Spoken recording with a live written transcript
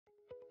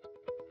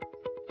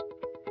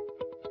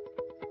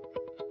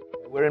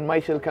We're in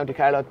Myshall, County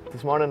Carlow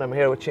this morning. I'm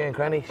here with Seán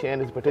Cranny.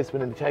 Seán is a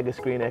participant in the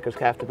Teagasc Green Acres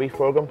Calf to Beef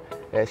programme.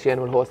 Seán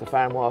will host a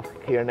farm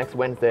walk here next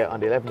Wednesday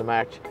on the 11th of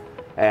March,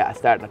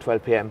 starting at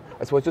 12 p.m.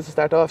 I suppose just to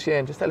start off,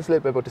 Seán, just tell us a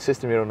little bit about the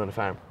system you run on the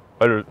farm.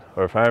 Well,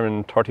 we're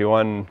farming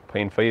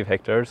 31.5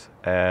 hectares.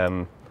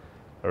 We're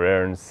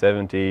rearing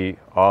 70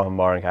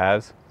 Autumn-born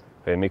calves,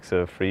 with a mix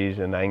of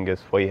Frisian,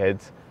 Angus,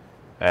 Whiteheads,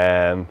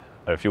 and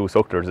a few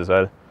sucklers as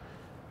well.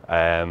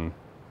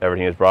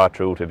 Everything is brought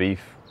through to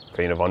beef,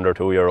 kind of under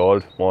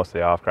 2-year-old,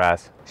 mostly off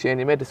grass. Seán,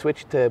 you made the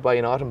switch to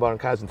buying autumn-born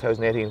calves in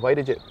 2018. Why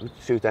did you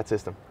choose that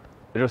system?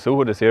 It just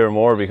suited us here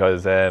more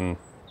because we're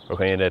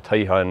kind of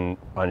tight on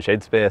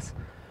shed space.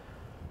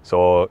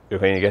 So you're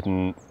kind of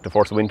getting the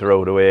first winter out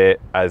of the way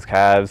as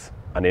calves,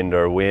 and then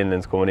they're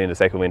weanlings coming in the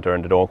second winter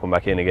and they don't come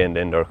back in again,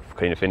 then they're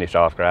kind of finished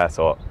off grass.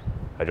 So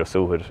I just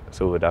suited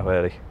that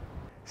way. Like.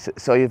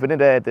 So you've been in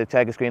the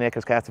Teagasc Green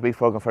Acres Calf to Beef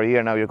programme for a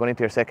year now. You're going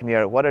into your second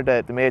year. What are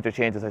the major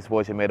changes, I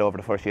suppose, you made over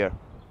the first year?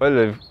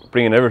 Well,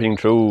 bringing everything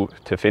through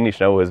to finish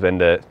now has been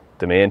the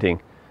main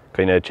thing.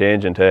 Kind of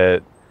changing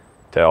to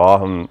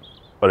autumn.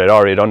 Well, I'd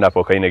already done that,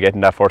 but kind of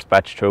getting that first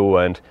batch through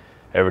and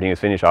everything is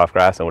finished off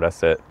grass now. That's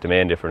the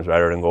main difference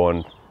rather than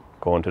going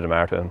to the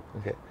market.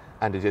 Okay.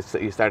 And did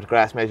you start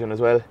grass measuring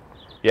as well?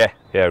 Yeah,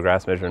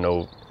 grass measuring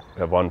now. We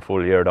have 1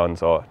 full year done,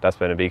 so that's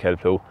been a big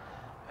help too.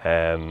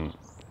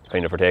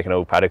 Kind of for taking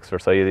out paddocks for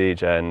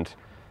silage and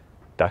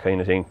that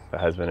kind of thing.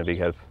 That has been a big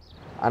help.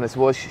 And I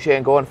suppose,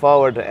 Seán, going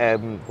forward,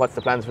 what's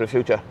the plans for the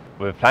future?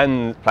 We've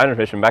planning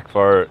fishing back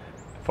for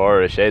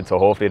a shed, so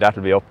hopefully that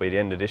will be up by the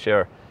end of this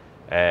year.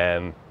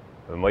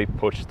 We might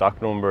push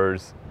stock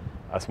numbers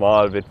a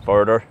small bit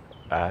further.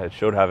 It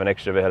should have an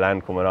extra bit of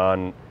land coming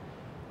on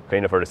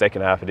kind of for the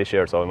second half of this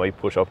year, so we might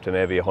push up to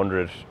maybe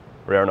 100,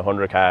 around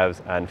 100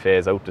 calves and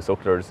phase out the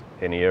sucklers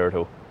in a year or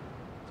two.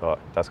 So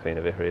that's kind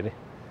of it really.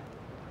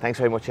 Thanks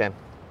very much, Seán.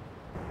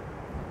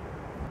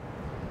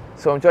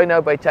 So I'm joined now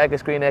by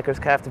Teagasc Green Acres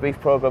Calf to Beef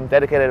programme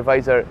dedicated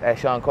advisor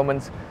Seán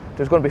Cummins.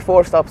 There's going to be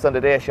 4 stops on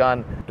the day,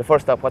 Seán. The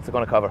first stop, what's it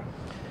going to cover?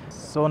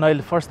 So Niall,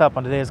 the first stop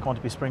on the day is going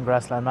to be spring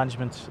grassland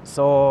management.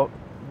 So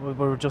we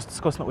were just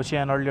discussing it with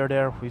Seán earlier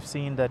there. We've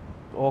seen that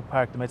Oak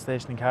Park, the med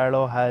station in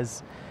Carlow,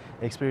 has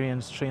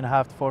experienced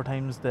 3.5 to 4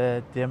 times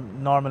the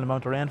normal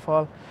amount of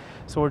rainfall.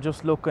 So we're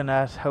just looking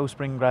at how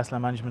spring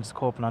grassland management is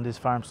coping on this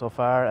farm so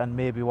far, and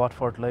maybe what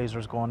fertiliser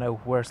is going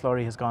out, where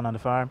slurry has gone on the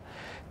farm.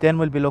 Then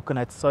we'll be looking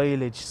at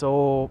silage.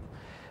 So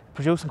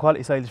producing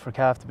quality silage for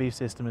calf to beef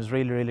system is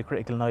really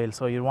critical, Niall.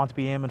 So you want to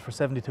be aiming for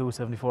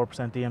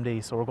 72-74%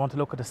 DMD. So we're going to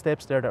look at the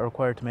steps there that are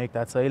required to make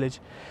that silage,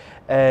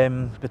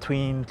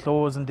 between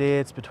closing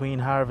dates, between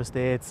harvest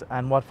dates,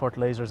 and what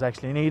fertiliser is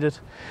actually needed.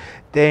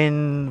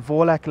 Then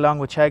Volac along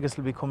with Teagasc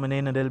will be coming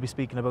in and they'll be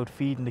speaking about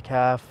feeding the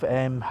calf,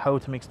 how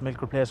to mix the milk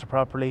replacer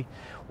properly,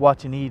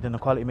 what you need in a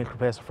quality milk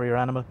replacer for your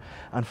animal.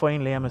 And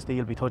finally MSD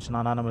will be touching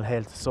on animal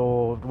health,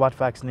 so what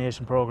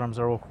vaccination programmes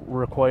are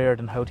required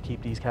and how to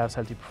keep these calves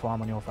healthy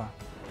perform on your farm.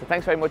 So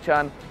thanks very much,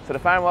 Seán. So the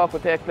farm walk will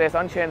take place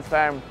on Seán's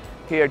farm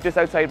here just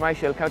outside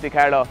Myshall, County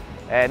Carlow,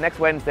 next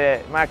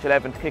Wednesday, March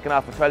 11th, kicking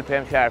off at 12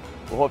 p.m. sharp.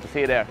 We hope to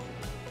see you there.